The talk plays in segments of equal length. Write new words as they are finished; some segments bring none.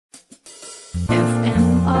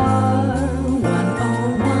FMR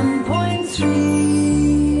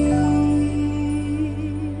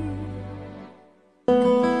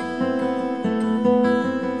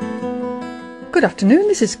Good afternoon,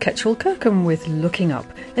 this is Ketchel Kirkham with Looking Up,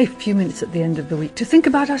 a few minutes at the end of the week to think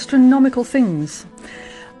about astronomical things.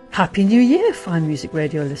 Happy New Year, fine music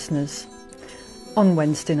radio listeners. On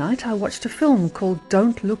Wednesday night I watched a film called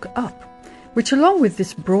Don't Look Up, which along with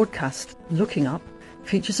this broadcast, Looking Up,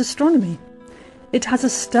 features astronomy. It has a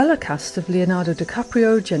stellar cast of Leonardo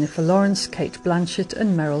DiCaprio, Jennifer Lawrence, Cate Blanchett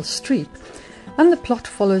and Meryl Streep, and the plot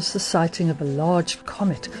follows the sighting of a large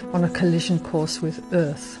comet on a collision course with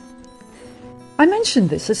Earth. I mentioned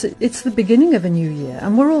this as it's the beginning of a new year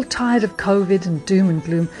and we're all tired of COVID and doom and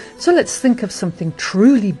gloom, so let's think of something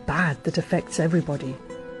truly bad that affects everybody.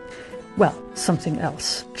 Well, something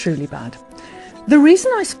else truly bad. The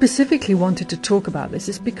reason I specifically wanted to talk about this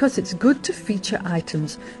is because it's good to feature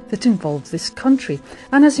items that involve this country.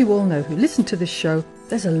 And as you all know who listen to this show,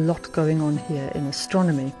 there's a lot going on here in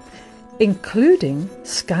astronomy, including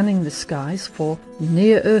scanning the skies for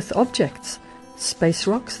near-Earth objects, space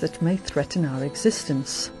rocks that may threaten our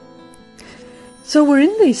existence. So we're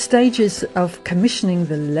in the stages of commissioning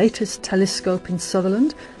the latest telescope in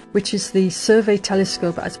Sutherland, which is the survey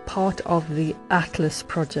telescope as part of the ATLAS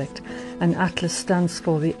project. And ATLAS stands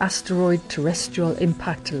for the Asteroid Terrestrial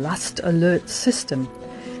Impact Last Alert System.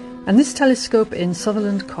 And this telescope in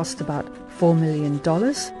Sutherland cost about $4 million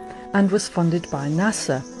and was funded by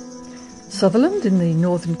NASA. Sutherland in the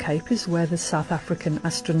Northern Cape is where the South African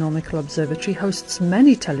Astronomical Observatory hosts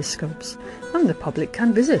many telescopes and the public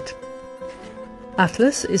can visit.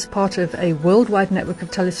 ATLAS is part of a worldwide network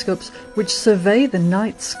of telescopes which survey the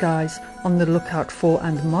night skies on the lookout for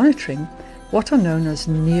and monitoring what are known as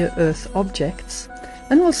near-Earth objects,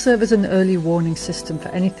 and will serve as an early warning system for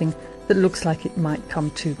anything that looks like it might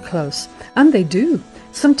come too close. And they do.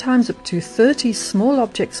 Sometimes up to 30 small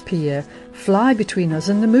objects per year fly between us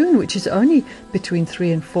and the moon, which is only between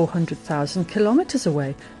 300,000 and 400,000 kilometres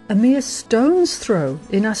away, a mere stone's throw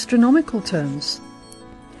in astronomical terms.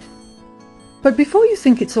 But before you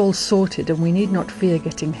think it's all sorted and we need not fear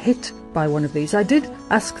getting hit by one of these, I did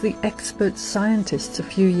ask the expert scientists a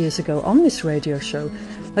few years ago on this radio show,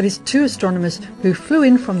 that is two astronomers who flew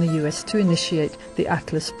in from the US to initiate the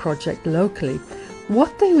ATLAS project locally,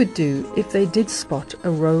 what they would do if they did spot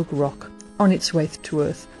a rogue rock on its way to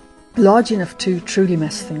Earth, large enough to truly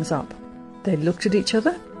mess things up. They looked at each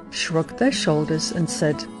other, shrugged their shoulders and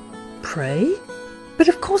said, "Pray?" But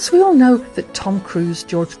of course we all know that Tom Cruise,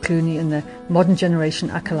 George Clooney and their modern generation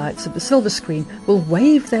acolytes of the silver screen will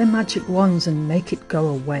wave their magic wands and make it go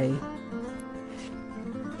away.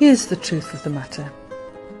 Here's the truth of the matter.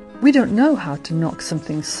 We don't know how to knock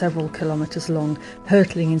something several kilometres long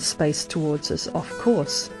hurtling in space towards us off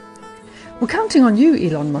course. We're counting on you,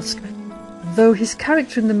 Elon Musk, though his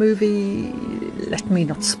character in the movie, let me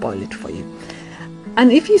not spoil it for you. And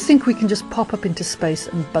if you think we can just pop up into space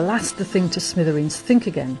and blast the thing to smithereens, think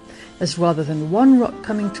again, as rather than one rock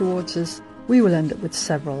coming towards us, we will end up with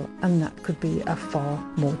several, and that could be a far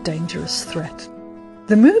more dangerous threat.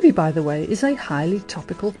 The movie, by the way, is a highly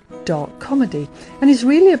topical dark comedy and is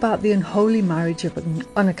really about the unholy marriage of an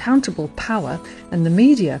unaccountable power and the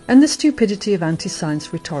media and the stupidity of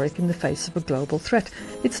anti-science rhetoric in the face of a global threat.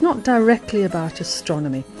 It's not directly about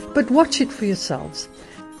astronomy, but watch it for yourselves.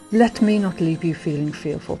 Let me not leave you feeling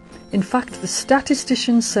fearful. In fact, the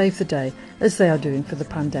statisticians save the day, as they are doing for the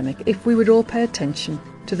pandemic, if we would all pay attention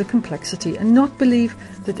to the complexity and not believe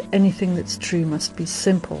that anything that's true must be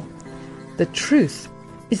simple. The truth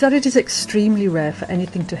is that it is extremely rare for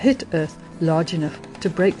anything to hit Earth large enough to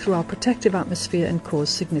break through our protective atmosphere and cause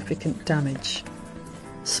significant damage.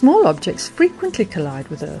 Small objects frequently collide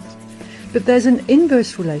with Earth, but there's an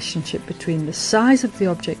inverse relationship between the size of the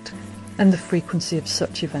object and the frequency of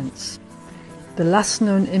such events. The last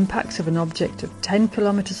known impact of an object of 10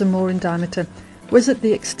 kilometres or more in diameter was at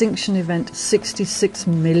the extinction event 66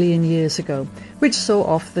 million years ago, which saw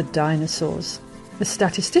off the dinosaurs. The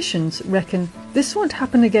statisticians reckon this won't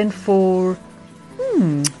happen again for,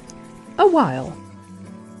 a while.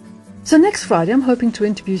 So next Friday I'm hoping to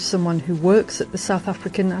interview someone who works at the South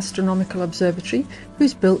African Astronomical Observatory,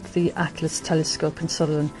 who's built the ATLAS telescope in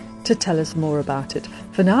Sutherland, to tell us more about it.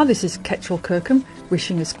 For now, this is Ketchel Kirkham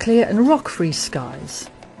wishing us clear and rock-free skies.